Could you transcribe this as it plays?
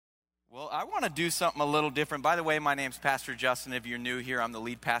I want to do something a little different. By the way, my name's Pastor Justin. If you're new here, I'm the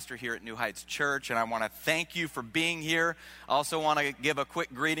lead pastor here at New Heights Church, and I want to thank you for being here. I also want to give a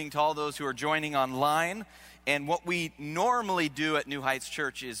quick greeting to all those who are joining online. And what we normally do at New Heights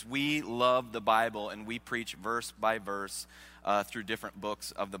Church is we love the Bible, and we preach verse by verse through different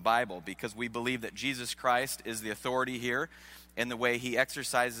books of the Bible, because we believe that Jesus Christ is the authority here, and the way he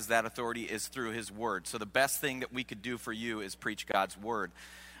exercises that authority is through his word. So the best thing that we could do for you is preach God's word.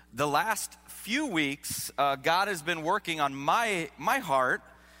 The last few weeks, God has been working on my heart,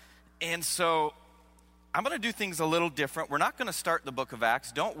 and so I'm going to do things a little different. We're not going to start the book of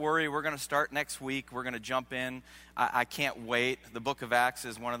Acts. Don't worry, we're going to start next week. We're going to jump in. I can't wait. The book of Acts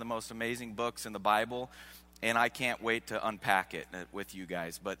is one of the most amazing books in the Bible, and I can't wait to unpack it with you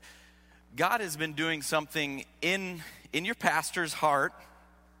guys. But God has been doing something in your pastor's heart,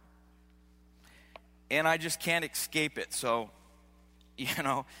 and I just can't escape it. So,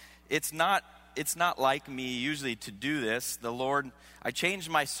 it's not like me usually to do this. The Lord, I changed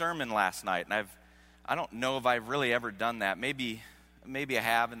my sermon last night, and I don't know if I've really ever done that. Maybe I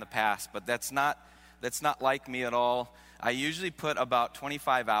have in the past, but that's not like me at all. I usually put about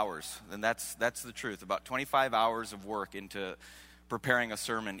 25 hours, and that's the truth, about 25 hours of work into preparing a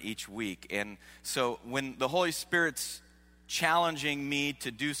sermon each week. And so when the Holy Spirit's challenging me to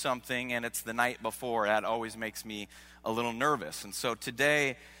do something and it's the night before, that always makes me a little nervous. And so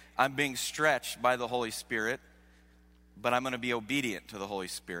today I'm being stretched by the Holy Spirit, but I'm going to be obedient to the Holy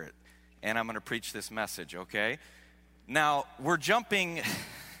Spirit, and I'm going to preach this message, okay? Now, we're jumping.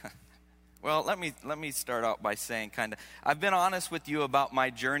 Well, let me start out by saying I've been honest with you about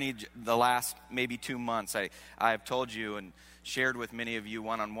my journey the last maybe 2 months. I've told you and shared with many of you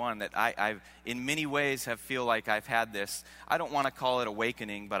one-on-one that I've in many ways feel like I've had this, I don't want to call it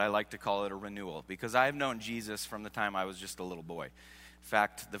awakening, but I like to call it a renewal, because I've known Jesus from the time I was just a little boy. In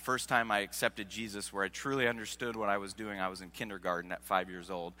fact, the first time I accepted Jesus, where I truly understood what I was doing, I was in kindergarten at 5 years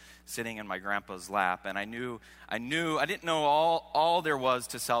old, sitting in my grandpa's lap, and I didn't know all there was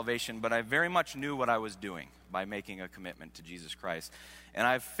to salvation, but I very much knew what I was doing by making a commitment to Jesus Christ. And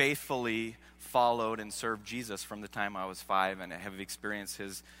I've faithfully followed and served Jesus from the time I was 5, and have experienced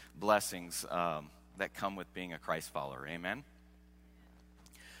his blessings that come with being a Christ follower. Amen?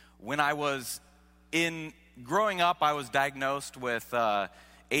 When I was growing up, I was diagnosed with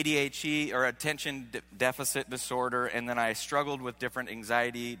ADHD, or attention deficit disorder, and then I struggled with different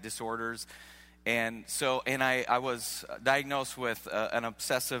anxiety disorders. And I was diagnosed with an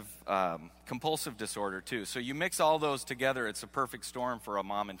obsessive compulsive disorder too. So you mix all those together, it's a perfect storm for a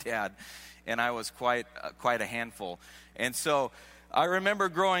mom and dad. And I was quite a handful. And so I remember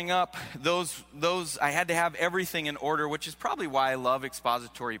growing up, those I had to have everything in order, which is probably why I love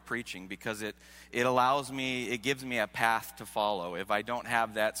expository preaching, because it gives me a path to follow. If I don't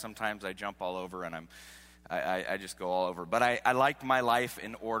have that, sometimes I jump all over and I just go all over. But I liked my life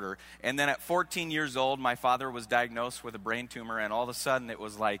in order. And then at 14 years old, my father was diagnosed with a brain tumor, and all of a sudden it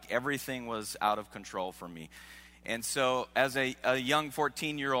was like everything was out of control for me. And so as a young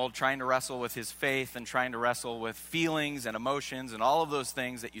 14-year-old trying to wrestle with his faith and trying to wrestle with feelings and emotions and all of those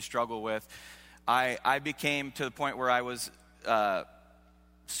things that you struggle with, I became to the point where I was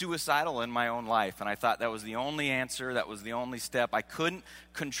suicidal in my own life. And I thought that was the only answer, that was the only step. I couldn't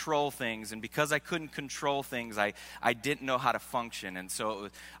control things, and because I couldn't control things, I didn't know how to function. And so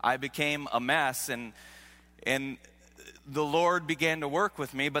I became a mess, and the Lord began to work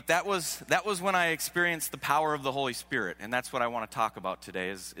with me. But that was when I experienced the power of the Holy Spirit, and that's what I want to talk about today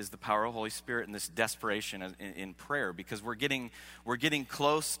is the power of the Holy Spirit and this desperation in prayer, because we're getting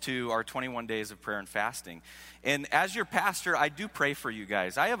close to our 21 days of prayer and fasting. And as your pastor, I do pray for you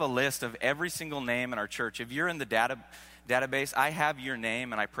guys. I have a list of every single name in our church. If you're in the database, I have your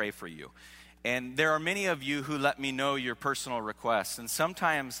name and I pray for you. And there are many of you who let me know your personal requests. And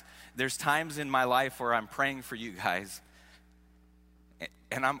sometimes there's times in my life where I'm praying for you guys,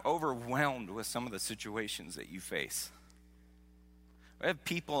 and I'm overwhelmed with some of the situations that you face. We have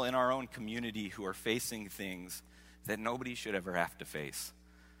people in our own community who are facing things that nobody should ever have to face.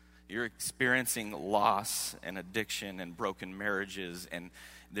 You're experiencing loss and addiction and broken marriages, and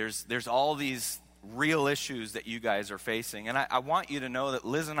there's all these real issues that you guys are facing. And I want you to know that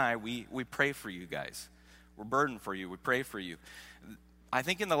Liz and I, we pray for you guys. We're burdened for you. We pray for you. I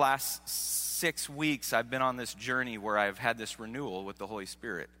think in the last 6 weeks, I've been on this journey where I've had this renewal with the Holy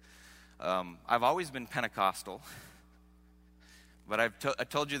Spirit. I've always been Pentecostal, but I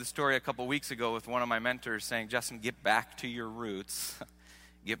told you the story a couple weeks ago with one of my mentors saying, Justin, get back to your roots.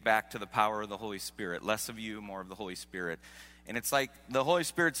 Get back to the power of the Holy Spirit. Less of you, more of the Holy Spirit. And it's like the Holy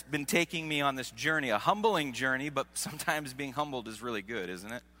Spirit's been taking me on this journey, a humbling journey, but sometimes being humbled is really good,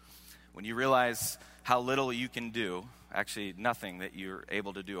 isn't it? When you realize how little you can do, actually nothing that you're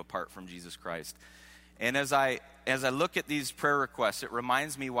able to do apart from Jesus Christ. And as I look at these prayer requests, it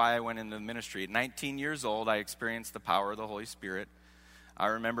reminds me why I went into the ministry. At 19 years old, I experienced the power of the Holy Spirit. I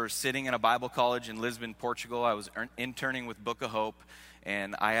remember sitting in a Bible college in Lisbon, Portugal. I was interning with Book of Hope,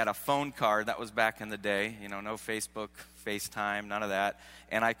 and I had a phone card. That was back in the day, no Facebook, FaceTime, none of that.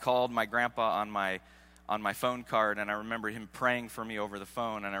 And I called my grandpa on my phone card, and I remember him praying for me over the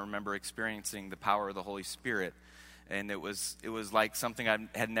phone, and I remember experiencing the power of the Holy Spirit. And it was like something I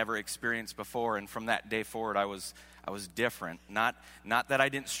had never experienced before. And from that day forward, I was different. Not that I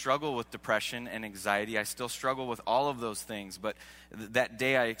didn't struggle with depression and anxiety. I still struggle with all of those things. But that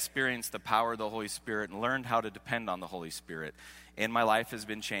day, I experienced the power of the Holy Spirit and learned how to depend on the Holy Spirit. And my life has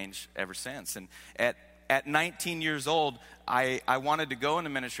been changed ever since. And at 19 years old, I wanted to go into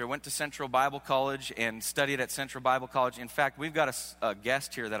ministry. I went to Central Bible College and studied at Central Bible College. In fact, we've got a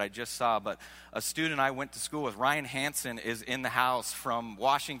guest here that I just saw, but a student I went to school with, Ryan Hansen, is in the house from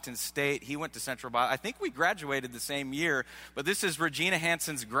Washington State. He went to Central Bible. I think we graduated the same year, but this is Regina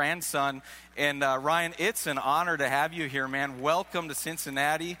Hansen's grandson. And Ryan, it's an honor to have you here, man. Welcome to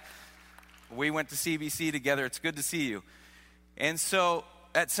Cincinnati. We went to CBC together. It's good to see you. And so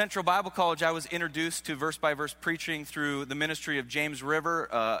at Central Bible College, I was introduced to verse-by-verse preaching through the ministry of James River.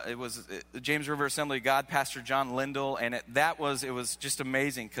 It was the James River Assembly of God, Pastor John Lindell, and it was just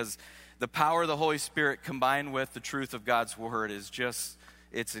amazing because the power of the Holy Spirit combined with the truth of God's Word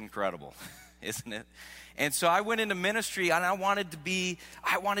it's incredible, isn't it? And so I went into ministry, and I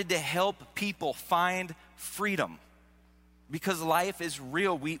wanted to help people find freedom. Because life is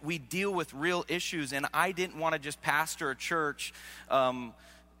real. We deal with real issues, and I didn't want to just pastor a church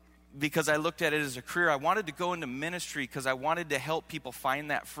because I looked at it as a career. I wanted to go into ministry because I wanted to help people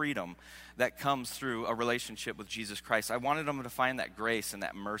find that freedom that comes through a relationship with Jesus Christ. I wanted them to find that grace and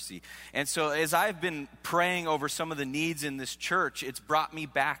that mercy. And so as I've been praying over some of the needs in this church, it's brought me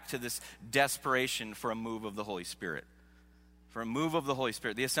back to this desperation for a move of the Holy Spirit. For a move of the Holy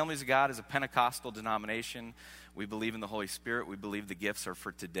Spirit. The Assemblies of God is a Pentecostal denomination. We believe in the Holy Spirit. We believe the gifts are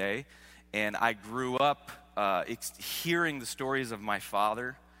for today. And I grew up hearing the stories of my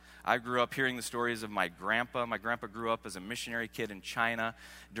father. I grew up hearing the stories of my grandpa. My grandpa grew up as a missionary kid in China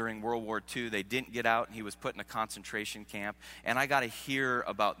during World War II. They didn't get out, and he was put in a concentration camp. And I got to hear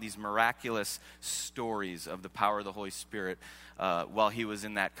about these miraculous stories of the power of the Holy Spirit while he was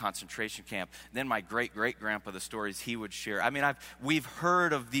in that concentration camp. Then my great-great-grandpa, the stories he would share. I mean, we've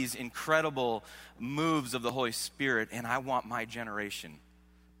heard of these incredible moves of the Holy Spirit, and I want my generation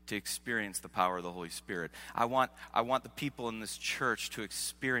to experience the power of the Holy Spirit. I want the people in this church to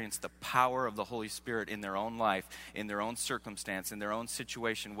experience the power of the Holy Spirit in their own life, in their own circumstance, in their own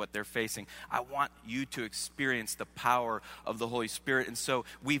situation, what they're facing. I want you to experience the power of the Holy Spirit. And so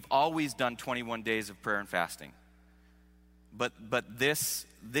we've always done 21 days of prayer and fasting. But this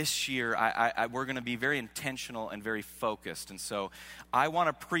year, we're going to be very intentional and very focused. And so I want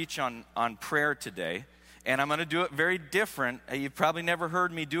to preach on prayer today. And I'm going to do it very different. You've probably never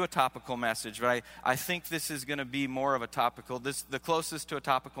heard me do a topical message, but I think this is going to be more of a topical. The closest to a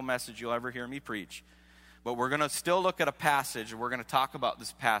topical message you'll ever hear me preach. But we're going to still look at a passage, and we're going to talk about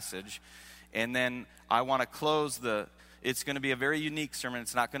this passage. And then I want to close it's going to be a very unique sermon.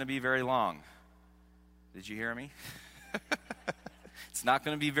 It's not going to be very long. Did you hear me? It's not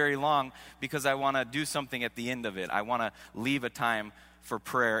going to be very long because I want to do something at the end of it. I want to leave a time for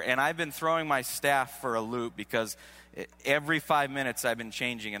prayer. And I've been throwing my staff for a loop because every 5 minutes I've been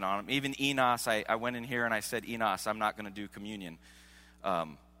changing it on them. Even Enos, I went in here and I said, Enos, I'm not going to do communion.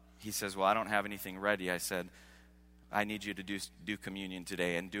 He says, well, I don't have anything ready. I said, I need you to do communion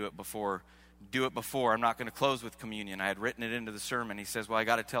today and do it before. I'm not going to close with communion. I had written it into the sermon. He says, well, I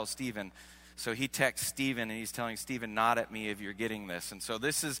got to tell Stephen. So he texts Stephen, and he's telling Stephen, nod at me if you're getting this. And so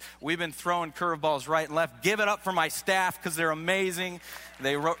we've been throwing curveballs right and left. Give it up for my staff because they're amazing.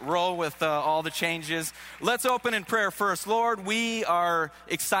 They roll with all the changes. Let's open in prayer first. Lord, we are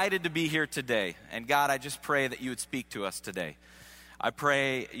excited to be here today. And God, I just pray that you would speak to us today. I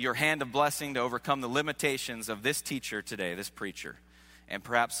pray your hand of blessing to overcome the limitations of this teacher today, this preacher, and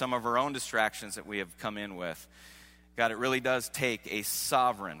perhaps some of our own distractions that we have come in with. God, it really does take a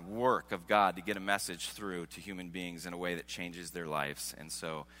sovereign work of God to get a message through to human beings in a way that changes their lives. And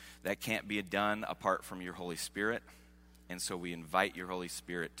so that can't be done apart from your Holy Spirit. And so we invite your Holy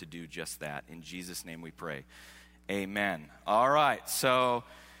Spirit to do just that. In Jesus' name we pray. Amen. All right, so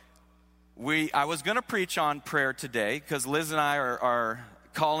I was going to preach on prayer today because Liz and I are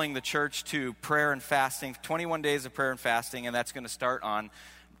calling the church to prayer and fasting, 21 days of prayer and fasting, and that's going to start on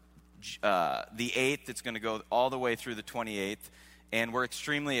the 8th. It's going to go all the way through the 28th. And we're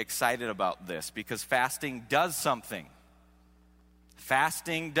extremely excited about this because fasting does something.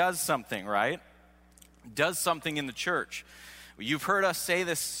 Fasting does something, right? Does something in the church. You've heard us say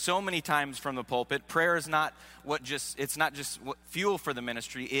this so many times from the pulpit. Prayer is not it's not just what fuel for the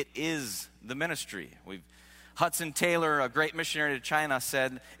ministry, it is the ministry. Hudson Taylor, a great missionary to China,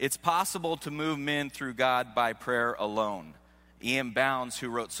 said, "It's possible to move men through God by prayer alone." E.M. Bounds, who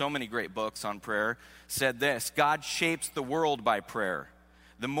wrote so many great books on prayer, said this: "God shapes the world by prayer.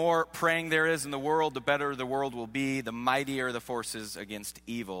 The more praying there is in the world, the better the world will be, the mightier the forces against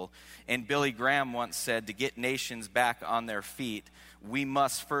evil." And Billy Graham once said, "To get nations back on their feet, we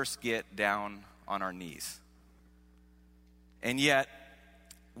must first get down on our knees." And yet,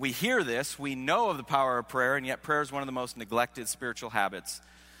 we hear this, we know of the power of prayer, and yet prayer is one of the most neglected spiritual habits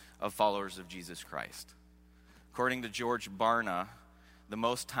of followers of Jesus Christ. According to George Barna, the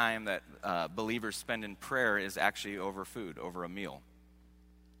most time that believers spend in prayer is actually over food, over a meal.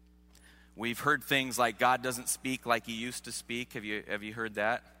 We've heard things like God doesn't speak like he used to speak. Have you heard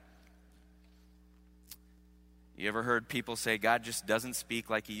that? You ever heard people say God just doesn't speak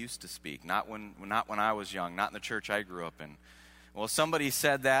like he used to speak? Not when I was young, not in the church I grew up in. Well, somebody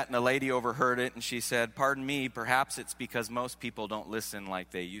said that, and a lady overheard it, and she said, "Pardon me, perhaps it's because most people don't listen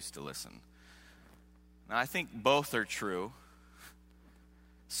like they used to listen." Now, I think both are true.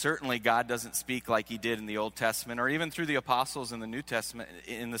 Certainly, God doesn't speak like he did in the Old Testament or even through the apostles in the New Testament,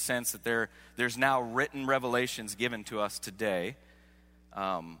 in the sense that there's now written revelations given to us today.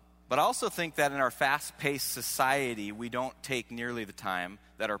 But I also think that in our fast-paced society, we don't take nearly the time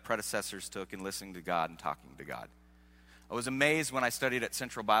that our predecessors took in listening to God and talking to God. I was amazed when I studied at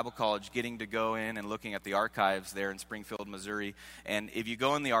Central Bible College, getting to go in and looking at the archives there in Springfield, Missouri. And if you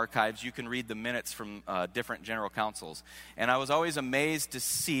go in the archives, you can read the minutes from different general councils. And I was always amazed to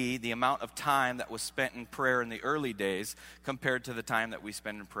see the amount of time that was spent in prayer in the early days compared to the time that we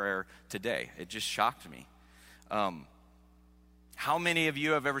spend in prayer today. It just shocked me. How many of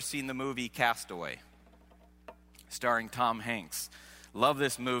you have ever seen the movie Castaway, starring Tom Hanks? Love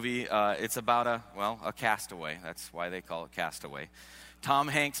this movie. It's about a castaway. That's why they call it Castaway. Tom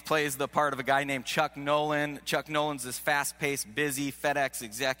Hanks plays the part of a guy named Chuck Nolan. Chuck Nolan's this fast-paced, busy FedEx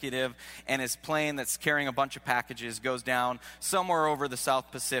executive, and his plane that's carrying a bunch of packages goes down somewhere over the South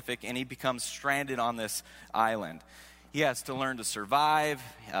Pacific, and he becomes stranded on this island. He has to learn to survive,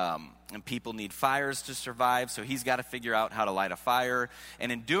 and people need fires to survive, so he's got to figure out how to light a fire. And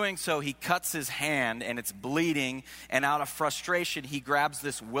in doing so, he cuts his hand, and it's bleeding, and out of frustration, he grabs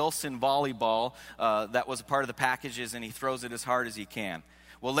this Wilson volleyball that was a part of the packages, and he throws it as hard as he can.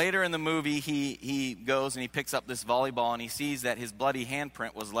 Well, later in the movie, he goes and he picks up this volleyball, and he sees that his bloody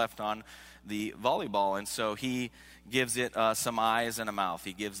handprint was left on the volleyball, and so he gives it some eyes and a mouth.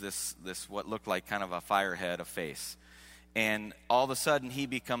 He gives this what looked like kind of a firehead, a face. And all of a sudden, he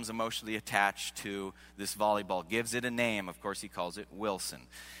becomes emotionally attached to this volleyball, gives it a name. Of course, he calls it Wilson.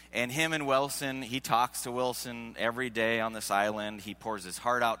 And he talks to Wilson every day on this island. He pours his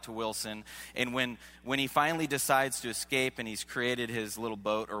heart out to Wilson. And when he finally decides to escape and he's created his little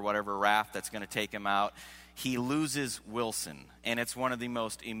boat or whatever raft that's going to take him out, he loses Wilson. And it's one of the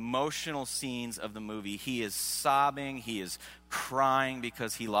most emotional scenes of the movie. He is sobbing. He is crying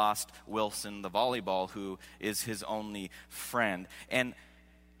because he lost Wilson, the volleyball, who is his only friend. And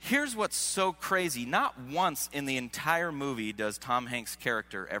here's what's so crazy. Not once in the entire movie does Tom Hanks'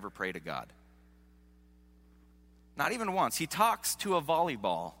 character ever pray to God. Not even once. He talks to a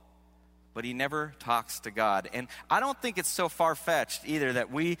volleyball, but he never talks to God. And I don't think it's so far-fetched either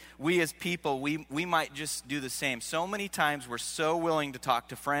that we as people, we might just do the same. So many times we're so willing to talk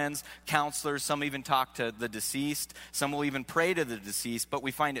to friends, counselors, some even talk to the deceased, some will even pray to the deceased, but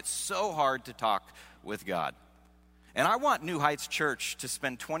we find it so hard to talk with God. And I want New Heights Church to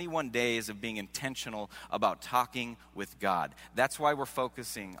spend 21 days of being intentional about talking with God. That's why we're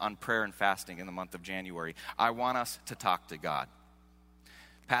focusing on prayer and fasting in the month of January. I want us to talk to God.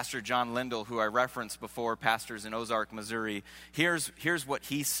 Pastor John Lindell, who I referenced before, pastors in Ozark, Missouri, here's what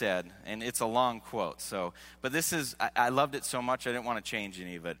he said, and it's a long quote. But I loved it so much I didn't want to change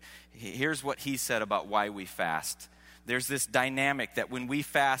any of it. Here's what he said about why we fast. There's this dynamic that when we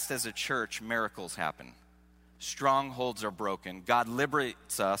fast as a church, miracles happen. Strongholds are broken. God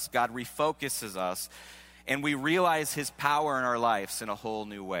liberates us. God refocuses us, and we realize his power in our lives in a whole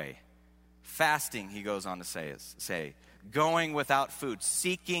new way. Fasting, he goes on to say, going without food,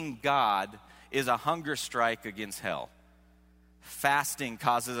 seeking God is a hunger strike against hell. Fasting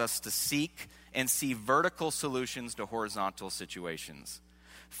causes us to seek and see vertical solutions to horizontal situations.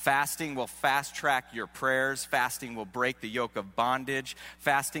 Fasting will fast track your prayers. Fasting will break the yoke of bondage.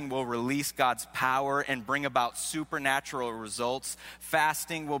 Fasting will release God's power and bring about supernatural results.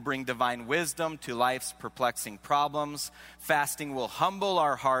 Fasting will bring divine wisdom to life's perplexing problems. Fasting will humble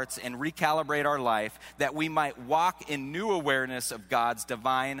our hearts and recalibrate our life that we might walk in new awareness of God's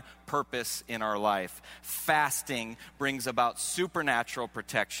divine purpose in our life. Fasting brings about supernatural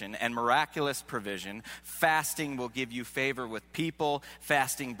protection and miraculous provision. Fasting will give you favor with people.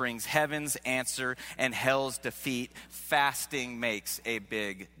 Fasting brings heaven's answer and hell's defeat. Fasting makes a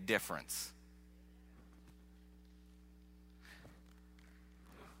big difference.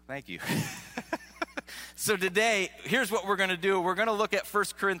 Thank you. So today, here's what we're going to do. We're going to look at 1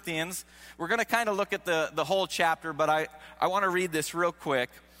 Corinthians. We're going to kind of look at the whole chapter, but I want to read this real quick.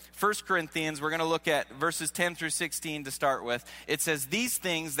 1 Corinthians, we're going to look at verses 10 through 16 to start with. It says, "These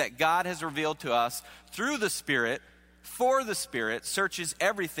things that God has revealed to us through the Spirit, for the Spirit searches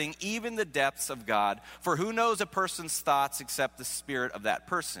everything, even the depths of God. For who knows a person's thoughts except the spirit of that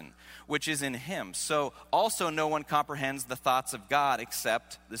person, which is in him? So also no one comprehends the thoughts of God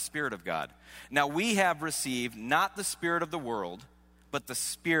except the Spirit of God. Now we have received not the spirit of the world, but the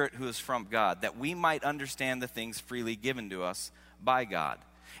Spirit who is from God, that we might understand the things freely given to us by God.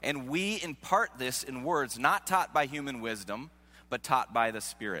 And we impart this in words not taught by human wisdom, but taught by the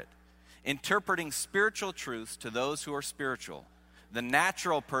Spirit, interpreting spiritual truths to those who are spiritual. The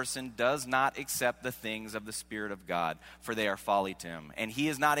natural person does not accept the things of the Spirit of God, for they are folly to him, and he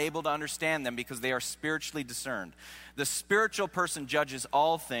is not able to understand them because they are spiritually discerned. The spiritual person judges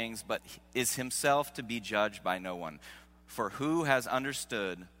all things, but is himself to be judged by no one. For who has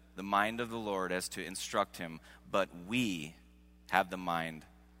understood the mind of the Lord as to instruct him? But we have the mind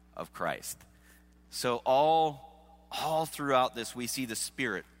of Christ." So all throughout this, we see the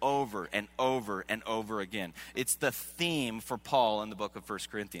Spirit over and over and over again. It's the theme for Paul in the book of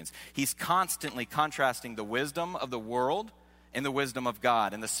 1 Corinthians. He's constantly contrasting the wisdom of the world and the wisdom of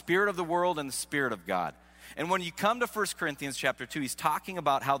God, and the spirit of the world and the Spirit of God. And when you come to 1 Corinthians chapter 2, he's talking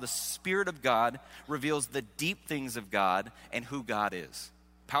about how the Spirit of God reveals the deep things of God and who God is.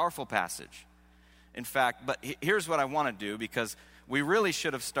 Powerful passage. In fact, but here's what I want to do, because we really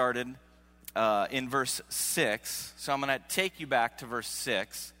should have started in verse 6. So I'm going to take you back to verse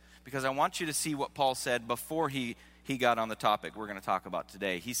 6 because I want you to see what Paul said before he got on the topic we're going to talk about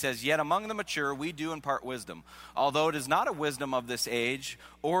today. He says, "Yet among the mature we do impart wisdom, although it is not a wisdom of this age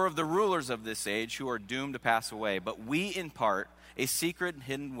or of the rulers of this age who are doomed to pass away, but we impart a secret and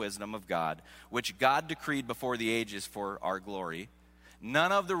hidden wisdom of God, which God decreed before the ages for our glory.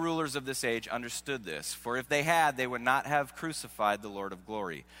 None of the rulers of this age understood this, for if they had, they would not have crucified the Lord of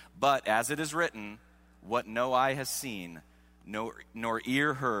glory. But as it is written, what no eye has seen, nor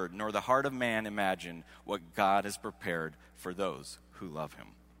ear heard, nor the heart of man imagined, what God has prepared for those who love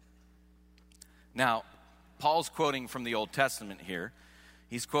him." Now, Paul's quoting from the Old Testament here.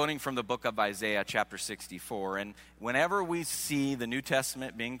 He's quoting from the book of Isaiah chapter 64. And whenever we see the New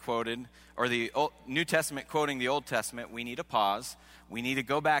Testament being quoted, or the New Testament quoting the Old Testament, we need to pause. We need to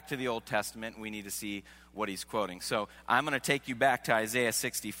go back to the Old Testament. We need to see what he's quoting. So I'm going to take you back to Isaiah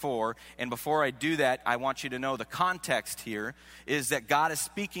 64. And before I do that, I want you to know the context here is that God is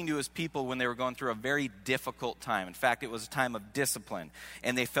speaking to his people when they were going through a very difficult time. In fact, it was a time of discipline.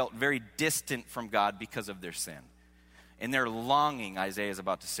 And they felt very distant from God because of their sin. And they're longing, Isaiah is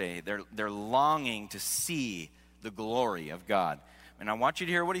about to say, they're longing to see the glory of God. And I want you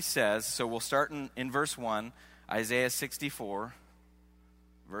to hear what he says. So we'll start in verse 1, Isaiah 64,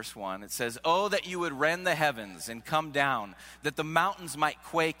 verse 1. It says, "Oh, that you would rend the heavens and come down, that the mountains might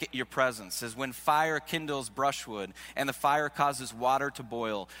quake at your presence, as when fire kindles brushwood and the fire causes water to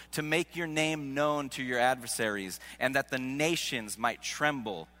boil, to make your name known to your adversaries, and that the nations might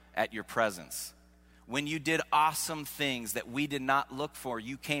tremble at your presence. When you did awesome things that we did not look for,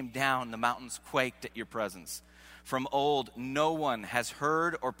 you came down, the mountains quaked at your presence. From old, no one has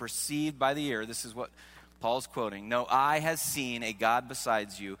heard or perceived by the ear," this is what Paul's quoting, "no eye has seen a God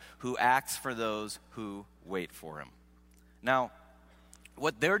besides you who acts for those who wait for him." Now,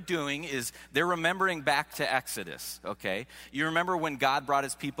 what they're doing is they're remembering back to Exodus, okay? You remember when God brought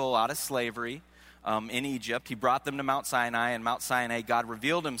his people out of slavery in Egypt. He brought them to Mount Sinai, and Mount Sinai, God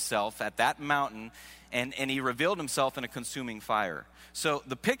revealed himself at that mountain, and he revealed himself in a consuming fire. So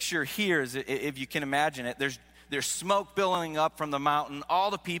the picture here is, if you can imagine it, there's smoke billowing up from the mountain.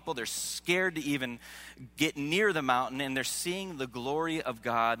 All the people, they're scared to even get near the mountain, and they're seeing the glory of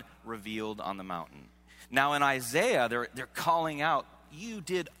God revealed on the mountain. Now in Isaiah, they're calling out you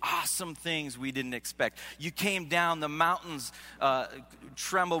did awesome things we didn't expect. You came down, the mountains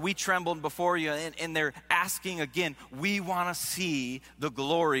trembled, we trembled before you, and they're asking again, we want to see the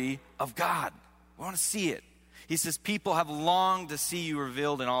glory of God. We want to see it. He says, people have longed to see you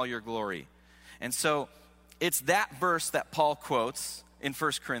revealed in all your glory. And so it's that verse that Paul quotes in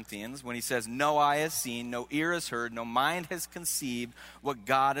 1 Corinthians when he says, no eye has seen, no ear has heard, no mind has conceived what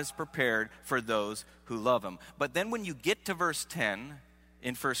God has prepared for those who love him. But then when you get to verse 10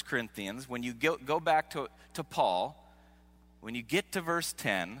 in 1 Corinthians, when you go back to Paul, when you get to verse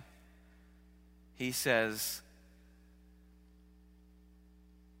 10, he says,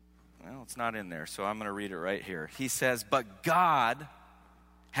 well, it's not in there, so I'm going to read it right here. He says, but God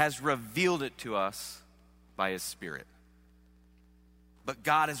has revealed it to us by his Spirit. But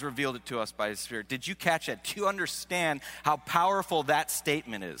God has revealed it to us by his Spirit. Did you catch that? Do you understand how powerful that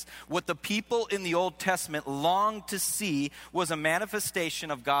statement is? What the people in the Old Testament longed to see was a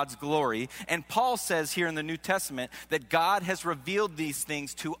manifestation of God's glory. And Paul says here in the New Testament that God has revealed these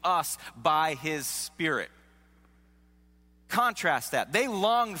things to us by his Spirit. Contrast that. They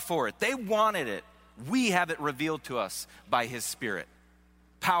longed for it. They wanted it. We have it revealed to us by his Spirit.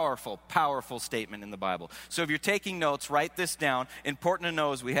 Powerful, powerful statement in the Bible. So if you're taking notes, write this down. Important to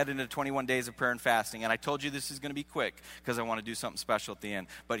know as we head into 21 days of prayer and fasting. And I told you this is going to be quick because I want to do something special at the end.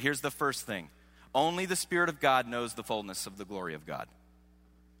 But here's the first thing. Only the Spirit of God knows the fullness of the glory of God.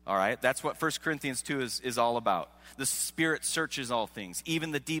 All right? That's what 1 Corinthians 2 is all about. The Spirit searches all things,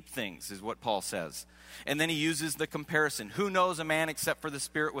 even the deep things, is what Paul says. And then he uses the comparison. Who knows a man except for the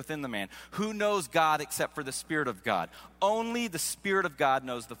Spirit within the man? Who knows God except for the Spirit of God? Only the Spirit of God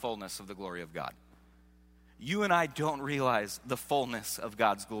knows the fullness of the glory of God. You and I don't realize the fullness of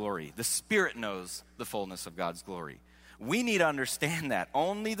God's glory. The Spirit knows the fullness of God's glory. We need to understand that.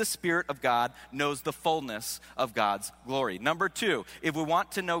 Only the Spirit of God knows the fullness of God's glory. Number two, if we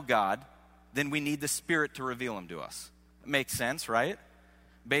want to know God, then we need the Spirit to reveal him to us. Makes sense, right?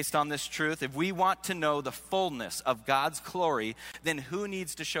 Based on this truth, if we want to know the fullness of God's glory, then who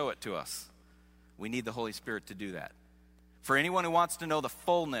needs to show it to us? We need the Holy Spirit to do that. For anyone who wants to know the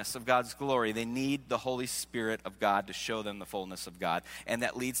fullness of God's glory, they need the Holy Spirit of God to show them the fullness of God. And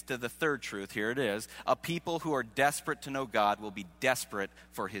that leads to the third truth. Here it is. A people who are desperate to know God will be desperate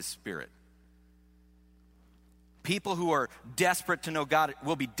for his Spirit. People who are desperate to know God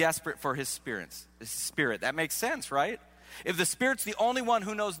will be desperate for his Spirit. That makes sense, right? If the Spirit's the only one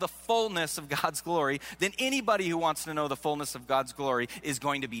who knows the fullness of God's glory, then anybody who wants to know the fullness of God's glory is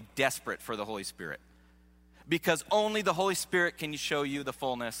going to be desperate for the Holy Spirit. Because only the Holy Spirit can show you the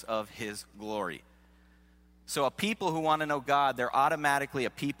fullness of his glory. So a people who want to know God, they're automatically a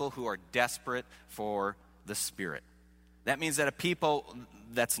people who are desperate for the Spirit. That means that a people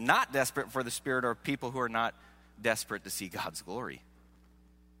that's not desperate for the Spirit are people who are not desperate to see God's glory.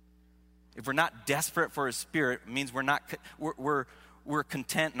 If we're not desperate for his Spirit, it means we're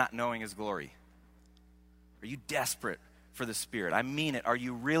content not knowing his glory. Are you desperate for the Spirit? I mean it. Are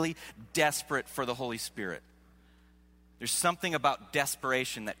you really desperate for the Holy Spirit? There's something about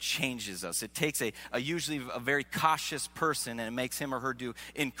desperation that changes us. It takes usually a very cautious person and it makes him or her do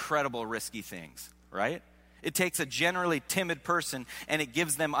incredible risky things, right? It takes a generally timid person and it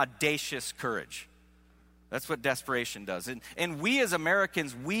gives them audacious courage. That's what desperation does. And we as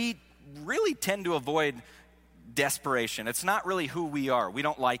Americans, we really tend to avoid desperation. It's not really who we are. We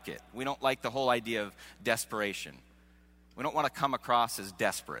don't like it. We don't like the whole idea of desperation. We don't want to come across as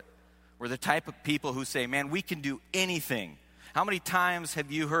desperate. We're the type of people who say, man, we can do anything. How many times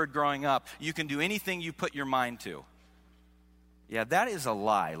have you heard growing up, you can do anything you put your mind to? Yeah, that is a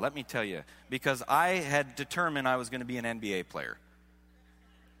lie, let me tell you. Because I had determined I was going to be an NBA player.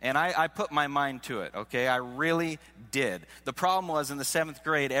 And I put my mind to it, okay? I really did. The problem was in the 7th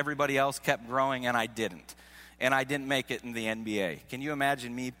grade, everybody else kept growing and I didn't. And I didn't make it in the NBA. Can you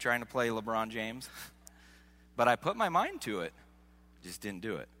imagine me trying to play LeBron James? But I put my mind to it. Just didn't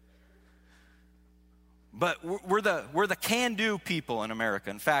do it. But we're the can-do people in America.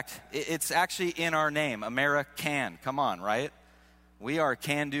 In fact, it's actually in our name, American. Come on, right? We are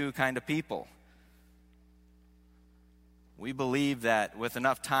can-do kind of people. We believe that with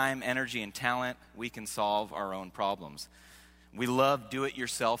enough time, energy, and talent, we can solve our own problems. We love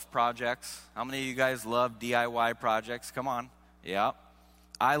do-it-yourself projects. How many of you guys love DIY projects? Come on. Yeah.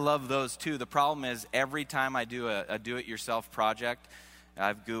 I love those too. The problem is every time I do a do-it-yourself project,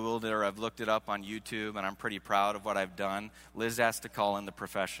 I've Googled it or I've looked it up on YouTube, and I'm pretty proud of what I've done. Liz has to call in the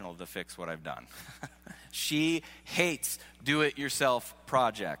professional to fix what I've done. She hates do-it-yourself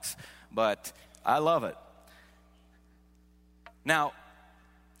projects, but I love it. Now,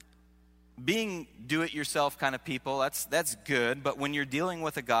 Being do-it-yourself kind of people, that's good. But when you're dealing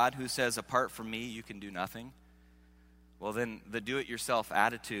with a God who says, apart from me, you can do nothing, well, then the do-it-yourself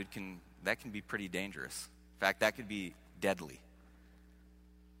attitude can be pretty dangerous. In fact, that could be deadly.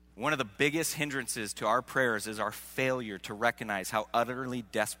 One of the biggest hindrances to our prayers is our failure to recognize how utterly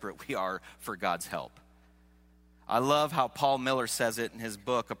desperate we are for God's help. I love how Paul Miller says it in his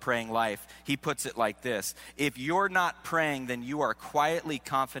book, A Praying Life. He puts it like this: if you're not praying, then you are quietly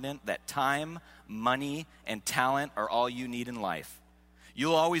confident that time, money, and talent are all you need in life.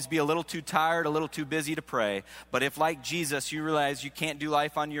 You'll always be a little too tired, a little too busy to pray. But if, like Jesus, you realize you can't do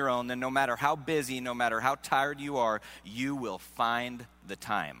life on your own, then no matter how busy, no matter how tired you are, you will find the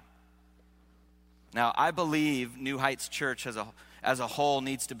time. Now, I believe New Heights Church as a whole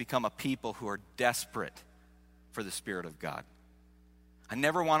needs to become a people who are desperate for the Spirit of God. I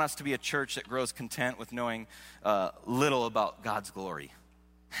never want us to be a church that grows content with knowing little about God's glory.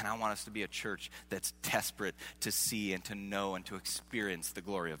 And I want us to be a church that's desperate to see and to know and to experience the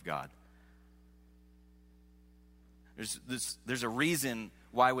glory of God. There's a reason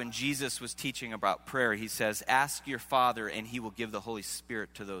why when Jesus was teaching about prayer, he says, ask your Father and he will give the Holy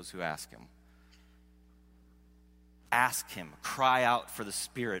Spirit to those who ask him. Ask him, cry out for the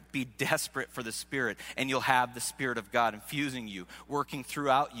Spirit, be desperate for the Spirit, and you'll have the Spirit of God infusing you, working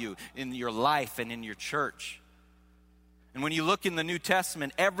throughout you in your life and in your church. And when you look in the New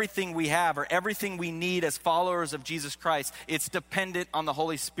Testament, everything we have or everything we need as followers of Jesus Christ, it's dependent on the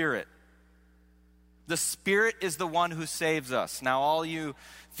Holy Spirit. The Spirit is the one who saves us. Now, all you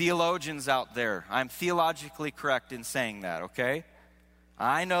theologians out there, I'm theologically correct in saying that, okay?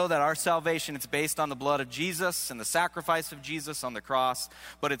 I know that our salvation is based on the blood of Jesus and the sacrifice of Jesus on the cross,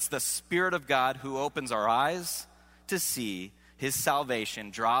 but it's the Spirit of God who opens our eyes to see his salvation,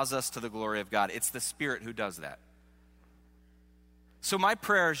 draws us to the glory of God. It's the Spirit who does that. So my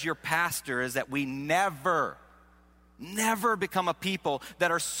prayer as your pastor is that we never become a people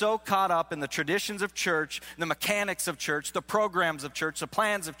that are so caught up in the traditions of church, the mechanics of church, the programs of church, the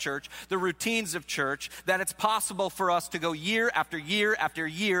plans of church, the routines of church, that it's possible for us to go year after year after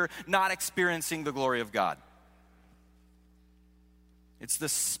year not experiencing the glory of God. It's the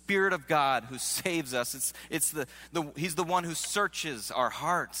Spirit of God who saves us. He's the one who searches our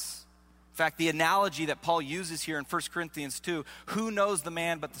hearts. In fact, the analogy that Paul uses here in 1 Corinthians 2, who knows the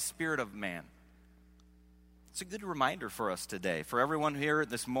man but the spirit of man? It's a good reminder for us today, for everyone here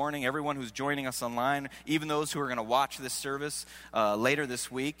this morning, everyone who's joining us online, even those who are going to watch this service later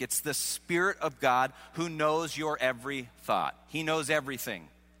this week. It's the Spirit of God who knows your every thought. He knows everything.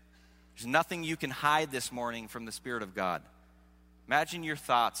 There's nothing you can hide this morning from the Spirit of God. Imagine your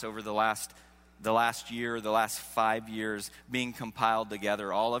thoughts over the last year, the last 5 years, being compiled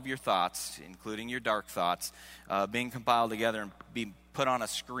together, all of your thoughts, including your dark thoughts, being compiled together and being put on a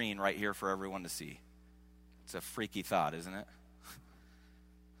screen right here for everyone to see. It's a freaky thought, isn't it?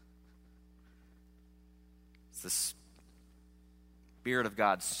 It's the Spirit of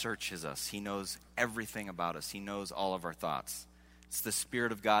God searches us. He knows everything about us. He knows all of our thoughts. It's the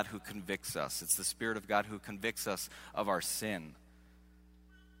Spirit of God who convicts us. It's the Spirit of God who convicts us of our sin.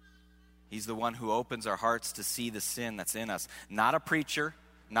 He's the one who opens our hearts to see the sin that's in us. Not a preacher,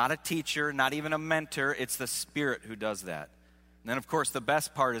 not a teacher, not even a mentor. It's the Spirit who does that. And then, of course, the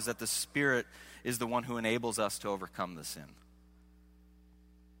best part is that the Spirit is the one who enables us to overcome the sin.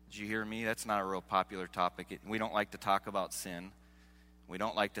 Did you hear me? That's not a real popular topic. We don't like to talk about sin. We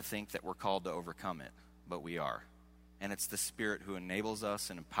don't like to think that we're called to overcome it, but we are. And it's the Spirit who enables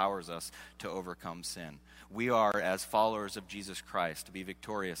us and empowers us to overcome sin. We are, as followers of Jesus Christ, to be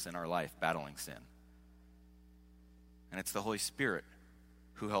victorious in our life battling sin. And it's the Holy Spirit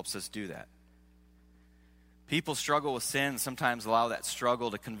who helps us do that. People struggle with sin, sometimes allow that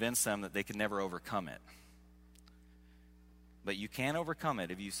struggle to convince them that they can never overcome it. But you can overcome it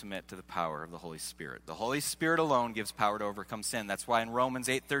if you submit to the power of the Holy Spirit. The Holy Spirit alone gives power to overcome sin. That's why in Romans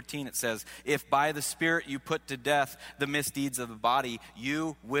 8:13 it says, if by the Spirit you put to death the misdeeds of the body,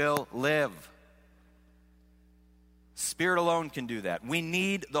 you will live. Spirit alone can do that. We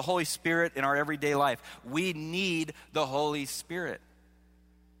need the Holy Spirit in our everyday life. We need the Holy Spirit.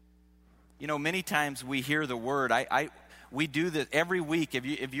 You know, many times we hear the word. We do this every week.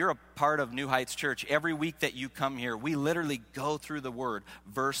 If you're a part of New Heights Church, every week that you come here, we literally go through the word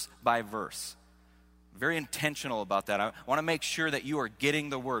verse by verse. Very intentional about that. I want to make sure that you are getting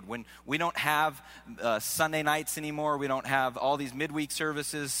the word. When we don't have Sunday nights anymore, we don't have all these midweek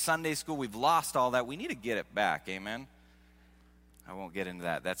services, Sunday school, we've lost all that. We need to get it back, amen? I won't get into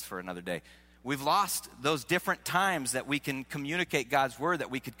that. That's for another day. We've lost those different times that we can communicate God's word, that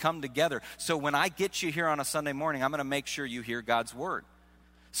we could come together. So when I get you here on a Sunday morning, I'm going to make sure you hear God's word.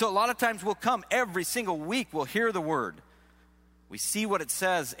 So a lot of times we'll come every single week, we'll hear the word. We see what it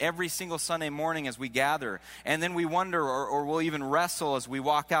says every single Sunday morning as we gather. And then we wonder, or we'll even wrestle as we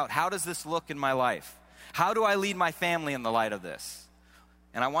walk out, how does this look in my life? How do I lead my family in the light of this?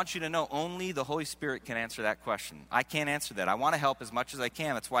 And I want you to know only the Holy Spirit can answer that question. I can't answer that. I want to help as much as I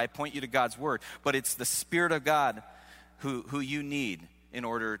can. That's why I point you to God's word. But it's the Spirit of God who you need in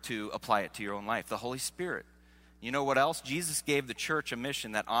order to apply it to your own life, the Holy Spirit. You know what else? Jesus gave the church a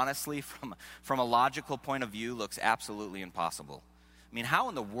mission that honestly, from a logical point of view, looks absolutely impossible. I mean, how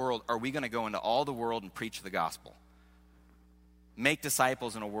in the world are we going to go into all the world and preach the gospel? Make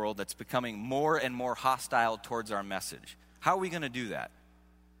disciples in a world that's becoming more and more hostile towards our message. How are we going to do that?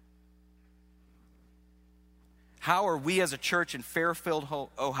 How are we as a church in Fairfield,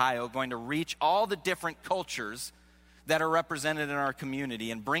 Ohio, going to reach all the different cultures that are represented in our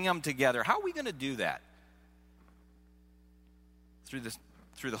community and bring them together? How are we going to do that?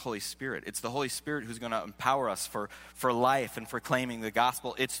 Through the Holy Spirit. It's the Holy Spirit who's going to empower us for life and for claiming the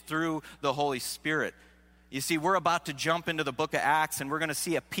gospel. It's through the Holy Spirit. You see, we're about to jump into the book of Acts, and we're going to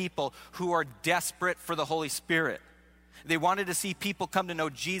see a people who are desperate for the Holy Spirit. They wanted to see people come to know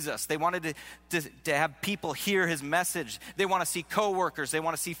Jesus. They wanted to have people hear his message. They want to see coworkers. They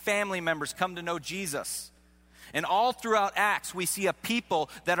want to see family members come to know Jesus. And all throughout Acts, we see a people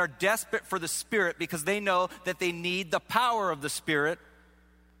that are desperate for the Spirit because they know that they need the power of the Spirit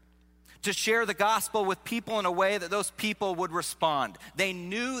to share the gospel with people in a way that those people would respond. They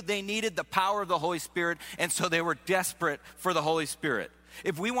knew they needed the power of the Holy Spirit, and so they were desperate for the Holy Spirit.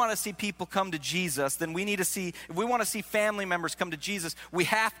 If we want to see people come to Jesus, then if we want to see family members come to Jesus, we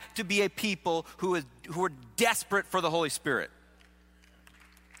have to be a people who are desperate for the Holy Spirit.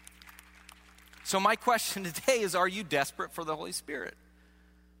 So my question today is, are you desperate for the Holy Spirit?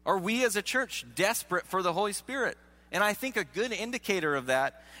 Are we as a church desperate for the Holy Spirit? And I think a good indicator of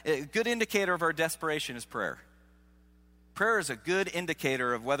that, a good indicator of our desperation is prayer. Prayer is a good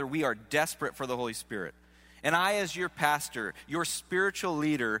indicator of whether we are desperate for the Holy Spirit. And I, as your pastor, your spiritual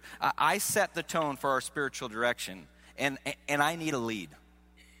leader, I set the tone for our spiritual direction. And I need a lead.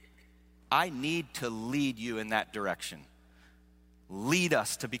 I need to lead you in that direction. Lead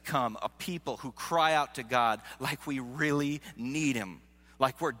us to become a people who cry out to God like we really need him,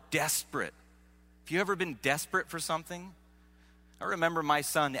 like we're desperate. Have you ever been desperate for something? I remember my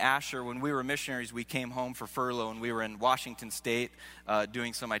son Asher, when we were missionaries, we came home for furlough and we were in Washington State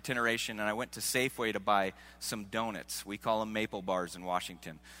doing some itineration, and I went to Safeway to buy some donuts. We call them maple bars in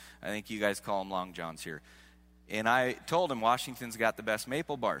Washington. I think you guys call them Long Johns here. And I told him Washington's got the best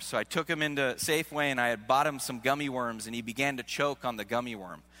maple bars. So I took him into Safeway and I had bought him some gummy worms, and he began to choke on the gummy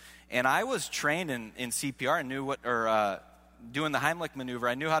worm. And I was trained in CPR and knew doing the Heimlich maneuver.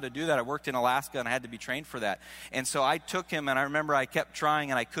 I knew how to do that. I worked in Alaska and I had to be trained for that. And so I took him, and I remember I kept trying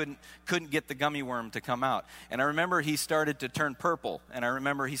and I couldn't get the gummy worm to come out. And I remember he started to turn purple, and I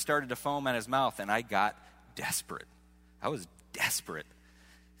remember he started to foam at his mouth, and I got desperate. I was desperate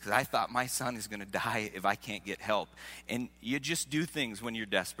because I thought my son is going to die if I can't get help. And you just do things when you're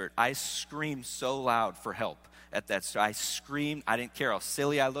desperate. I screamed so loud for help at that. So I screamed. I didn't care how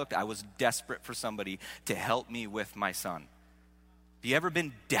silly I looked. I was desperate for somebody to help me with my son. Have you ever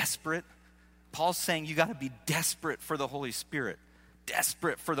been desperate? Paul's saying you got to be desperate for the Holy Spirit.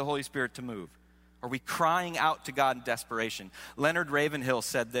 Desperate for the Holy Spirit to move. Are we crying out to God in desperation? Leonard Ravenhill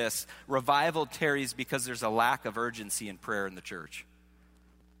said this: revival tarries because there's a lack of urgency in prayer in the church.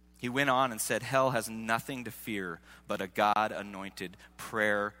 He went on and said, hell has nothing to fear but a God-anointed,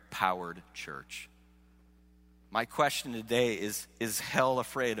 prayer-powered church. My question today is hell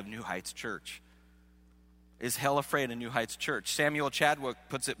afraid of New Heights Church? Is hell afraid of New Heights Church? Samuel Chadwick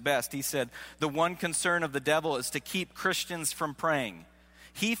puts it best. He said, the one concern of the devil is to keep Christians from praying.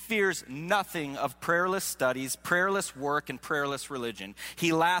 He fears nothing of prayerless studies, prayerless work, and prayerless religion.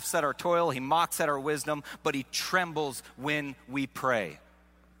 He laughs at our toil, he mocks at our wisdom, but he trembles when we pray.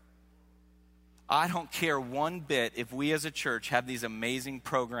 I don't care one bit if we as a church have these amazing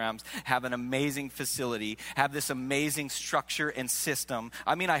programs, have an amazing facility, have this amazing structure and system.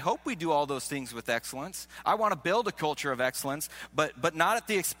 I mean, I hope we do all those things with excellence. I want to build a culture of excellence, but not at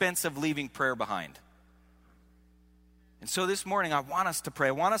the expense of leaving prayer behind. And so this morning, I want us to pray.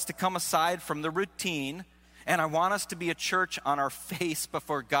 I want us to come aside from the routine, and I want us to be a church on our face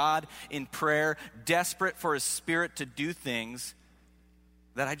before God in prayer, desperate for his Spirit to do things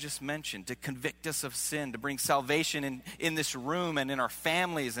that I just mentioned, to convict us of sin, to bring salvation in this room and in our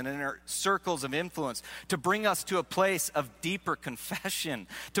families and in our circles of influence, to bring us to a place of deeper confession,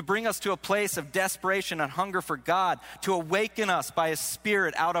 to bring us to a place of desperation and hunger for God, to awaken us by his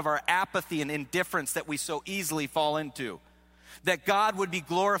Spirit out of our apathy and indifference that we so easily fall into. That God would be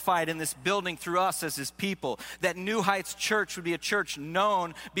glorified in this building through us as his people. That New Heights Church would be a church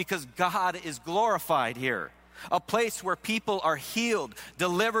known because God is glorified here. A place where people are healed,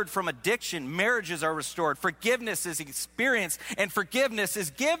 delivered from addiction, marriages are restored, forgiveness is experienced, and forgiveness is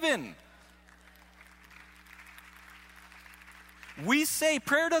given. We say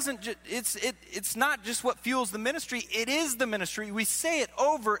prayer it's not just what fuels the ministry, it is the ministry. We say it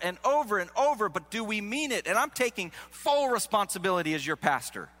over and over and over, but do we mean it? And I'm taking full responsibility as your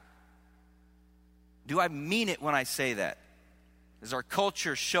pastor. Do I mean it when I say that? Does our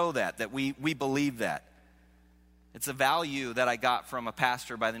culture show that we believe that? It's a value that I got from a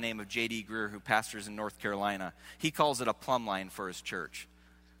pastor by the name of J.D. Greer, who pastors in North Carolina. He calls it a plumb line for his church.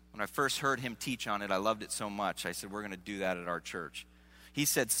 When I first heard him teach on it, I loved it so much. I said, we're going to do that at our church. He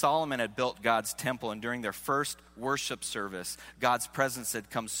said Solomon had built God's temple, and during their first worship service, God's presence had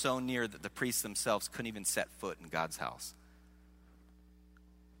come so near that the priests themselves couldn't even set foot in God's house.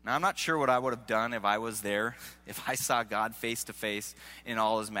 Now, I'm not sure what I would have done if I was there, if I saw God face to face in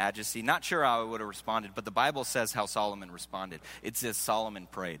all his majesty. Not sure how I would have responded, but the Bible says how Solomon responded. It says Solomon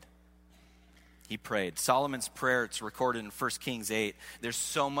prayed. He prayed. Solomon's prayer, it's recorded in 1 Kings 8. There's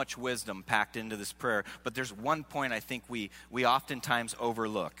so much wisdom packed into this prayer, but there's one point I think we oftentimes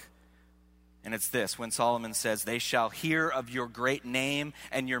overlook. And it's this, when Solomon says, they shall hear of your great name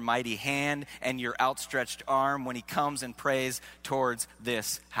and your mighty hand and your outstretched arm when he comes and prays towards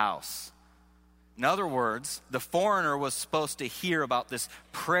this house. In other words, the foreigner was supposed to hear about this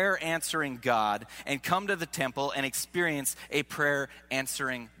prayer-answering God and come to the temple and experience a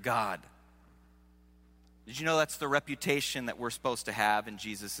prayer-answering God. Did you know that's the reputation that we're supposed to have in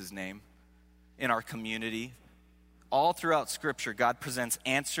Jesus' name, in our community? All throughout Scripture, God presents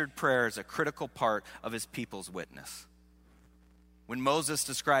answered prayer as a critical part of his people's witness. When Moses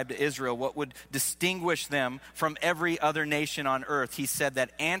described to Israel what would distinguish them from every other nation on earth, he said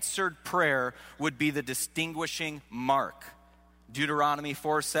that answered prayer would be the distinguishing mark. Deuteronomy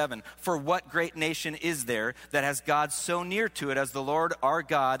 4:7, for what great nation is there that has God so near to it as the Lord our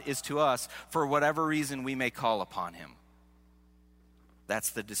God is to us, for whatever reason we may call upon him? That's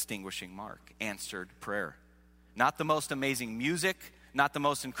the distinguishing mark, answered prayer. Not the most amazing music, not the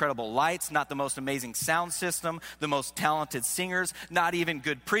most incredible lights, not the most amazing sound system, the most talented singers, not even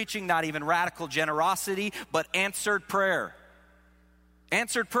good preaching, not even radical generosity, but answered prayer.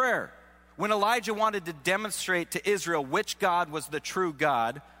 Answered prayer. When Elijah wanted to demonstrate to Israel which God was the true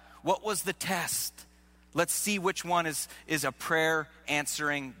God, what was the test? Let's see which one is a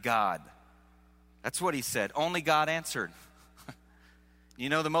prayer-answering God. That's what he said. Only God answered. You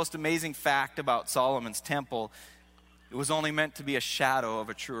know, the most amazing fact about Solomon's temple, it was only meant to be a shadow of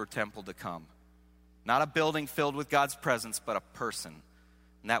a truer temple to come. Not a building filled with God's presence, but a person.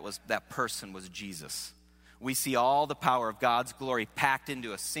 And that person was Jesus. We see all the power of God's glory packed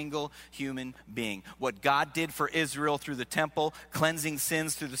into a single human being. What God did for Israel through the temple, cleansing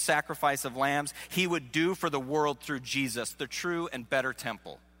sins through the sacrifice of lambs, he would do for the world through Jesus, the true and better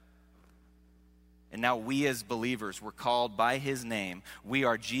temple. And now we as believers, we're called by his name. We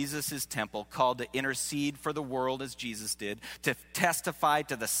are Jesus' temple, called to intercede for the world as Jesus did, to testify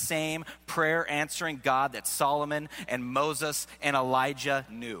to the same prayer-answering God that Solomon and Moses and Elijah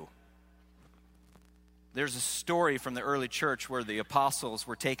knew. There's a story from the early church where the apostles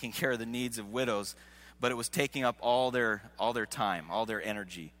were taking care of the needs of widows, but it was taking up all their time, all their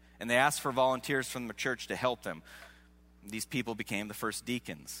energy. And they asked for volunteers from the church to help them. These people became the first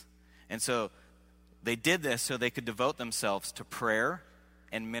deacons. And so they did this so they could devote themselves to prayer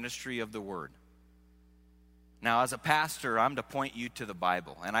and ministry of the word. Now, as a pastor, I'm to point you to the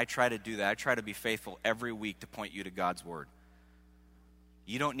Bible, and I try to do that. I try to be faithful every week to point you to God's word.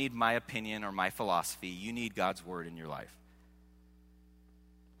 You don't need my opinion or my philosophy. You need God's word in your life.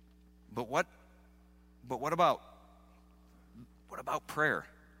 But what about prayer?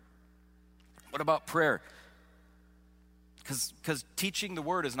 What about prayer? Because teaching the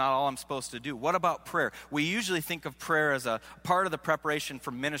word is not all I'm supposed to do. What about prayer? We usually think of prayer as a part of the preparation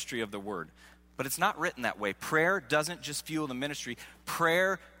for ministry of the word. But it's not written that way. Prayer doesn't just fuel the ministry.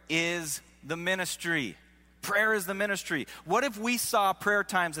 Prayer is the ministry. Prayer is the ministry. What if we saw prayer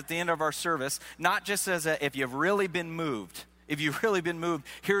times at the end of our service, not just as if you've really been moved. If you've really been moved,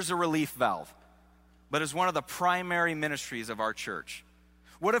 here's a relief valve. But as one of the primary ministries of our church.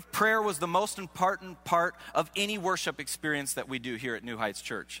 What if prayer was the most important part of any worship experience that we do here at New Heights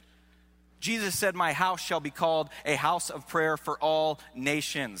Church? Jesus said, my house shall be called a house of prayer for all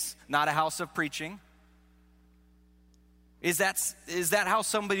nations, not a house of preaching. Is that how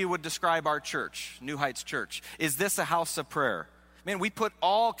somebody would describe our church, New Heights Church? Is this a house of prayer? Man, we put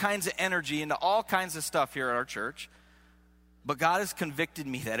all kinds of energy into all kinds of stuff here at our church. But God has convicted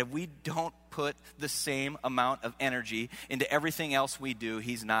me that if we don't put the same amount of energy into everything else we do,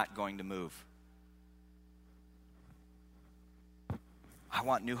 he's not going to move. I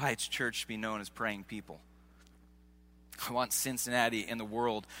want New Heights Church to be known as praying people. I want Cincinnati and the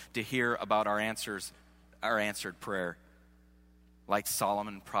world to hear about our answered prayer, like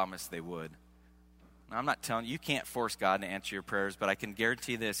Solomon promised they would. Now, I'm not telling you, you can't force God to answer your prayers, but I can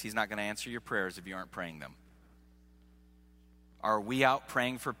guarantee this, he's not going to answer your prayers if you aren't praying them. Are we out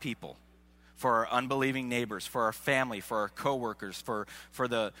praying for people, for our unbelieving neighbors, for our family, for our coworkers, for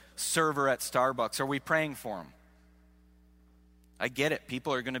the server at Starbucks? Are we praying for them? I get it.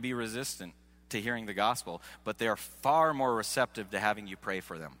 People are going to be resistant to hearing the gospel, but they are far more receptive to having you pray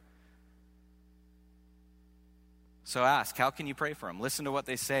for them. So ask, how can you pray for them? Listen to what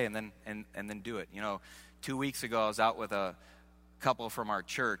they say and then do it. 2 weeks ago I was out with a couple from our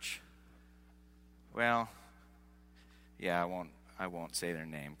church. Well, yeah, I won't say their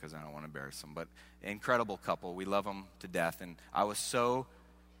name because I don't want to embarrass them, but incredible couple. We love them to death, and I was so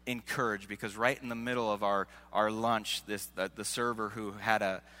encouraged because right in the middle of our lunch, the server who had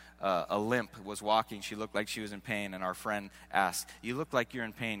a limp was walking. She looked like she was in pain, and our friend asked, "You look like you're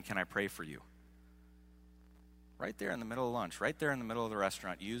in pain. Can I pray for you?" Right there in the middle of lunch, right there in the middle of the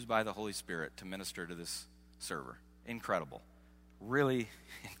restaurant, used by the Holy Spirit to minister to this server. Incredible. Really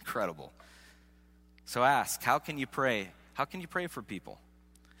incredible. So ask, how can you pray? How can you pray for people?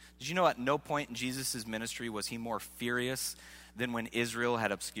 Did you know at no point in Jesus' ministry was he more furious than when Israel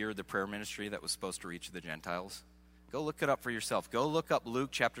had obscured the prayer ministry that was supposed to reach the Gentiles? Go look it up for yourself. Go look up Luke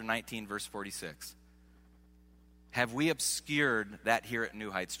chapter 19, verse 46. Have we obscured that here at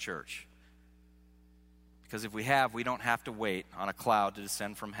New Heights Church? Because if we have, we don't have to wait on a cloud to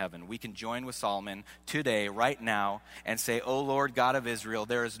descend from heaven. We can join with Solomon today, right now, and say, "O Lord God of Israel,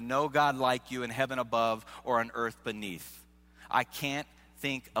 there is no God like you in heaven above or on earth beneath." I can't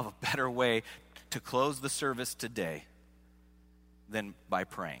think of a better way to close the service today than by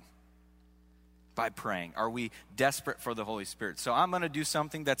praying. By praying. Are we desperate for the Holy Spirit? So I'm going to do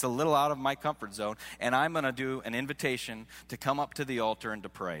something that's a little out of my comfort zone, and I'm going to do an invitation to come up to the altar and to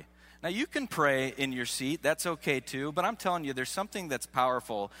pray. Now, you can pray in your seat. That's okay, too. But I'm telling you, there's something that's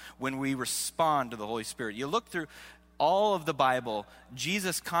powerful when we respond to the Holy Spirit. You look through all of the Bible,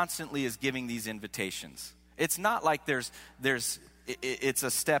 Jesus constantly is giving these invitations. It's not like it's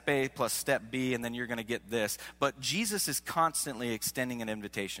a step A plus step B, and then you're going to get this. But Jesus is constantly extending an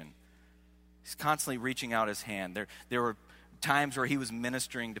invitation. He's constantly reaching out his hand. There were times where he was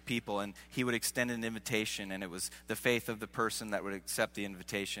ministering to people and he would extend an invitation, and it was the faith of the person that would accept the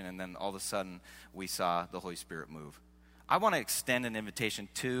invitation, and then all of a sudden we saw the Holy Spirit move. I want to extend an invitation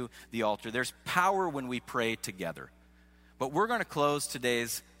to the altar. There's power when we pray together. But we're going to close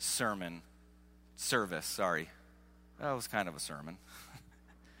today's service. That was kind of a sermon.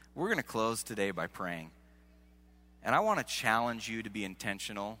 We're going to close today by praying. And I want to challenge you to be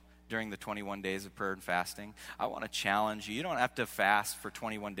intentional during the 21 days of prayer and fasting. I want to challenge you. You don't have to fast for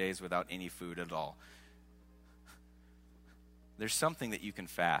 21 days without any food at all. There's something that you can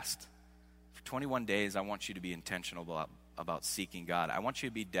fast. For 21 days, I want you to be intentional about seeking God. I want you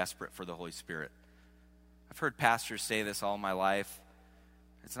to be desperate for the Holy Spirit. I've heard pastors say this all my life.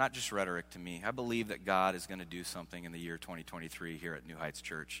 It's not just rhetoric to me. I believe that God is going to do something in the year 2023 here at New Heights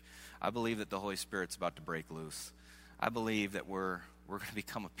Church. I believe that the Holy Spirit's about to break loose. I believe that we're going to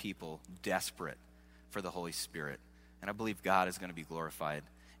become a people desperate for the Holy Spirit. And I believe God is going to be glorified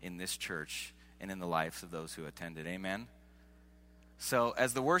in this church and in the lives of those who attended. Amen? So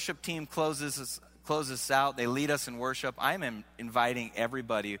as the worship team closes out, they lead us in worship. I'm inviting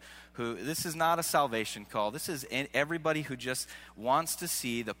everybody who, this is not a salvation call. This is everybody who just wants to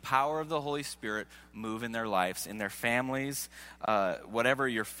see the power of the Holy Spirit move in their lives, in their families, whatever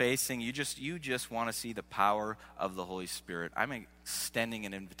you're facing. You just want to see the power of the Holy Spirit. I'm extending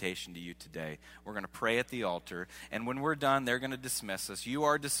an invitation to you today. We're going to pray at the altar, and when we're done, they're going to dismiss us. You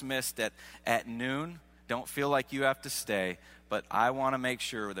are dismissed at noon. Don't feel like you have to stay, but I want to make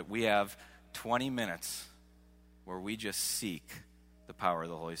sure that we have 20 minutes where we just seek the power of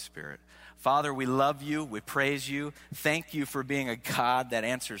the Holy Spirit. Father, we love you. We praise you. Thank you for being a God that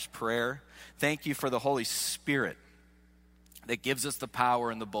answers prayer. Thank you for the Holy Spirit that gives us the power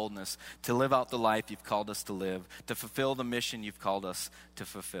and the boldness to live out the life you've called us to live, to fulfill the mission you've called us to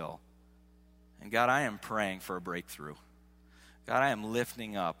fulfill. And God, I am praying for a breakthrough. God, I am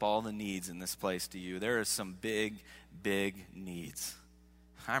lifting up all the needs in this place to you. There are some big, big needs.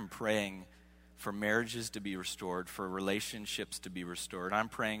 I'm praying for marriages to be restored, for relationships to be restored. I'm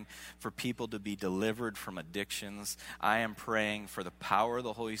praying for people to be delivered from addictions. I am praying for the power of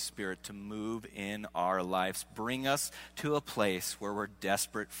the Holy Spirit to move in our lives. Bring us to a place where we're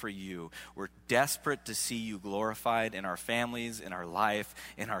desperate for you. We're desperate to see you glorified in our families, in our life,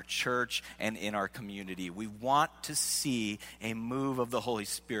 in our church, and in our community. We want to see a move of the Holy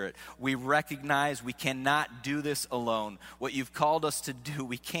Spirit. We recognize we cannot do this alone. What you've called us to do,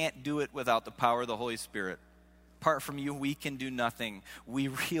 we can't do it without the power of the Holy Spirit. Apart from you, we can do nothing. We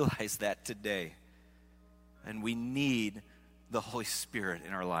realize that today. And we need the Holy Spirit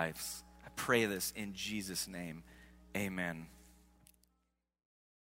in our lives. I pray this in Jesus' name. Amen.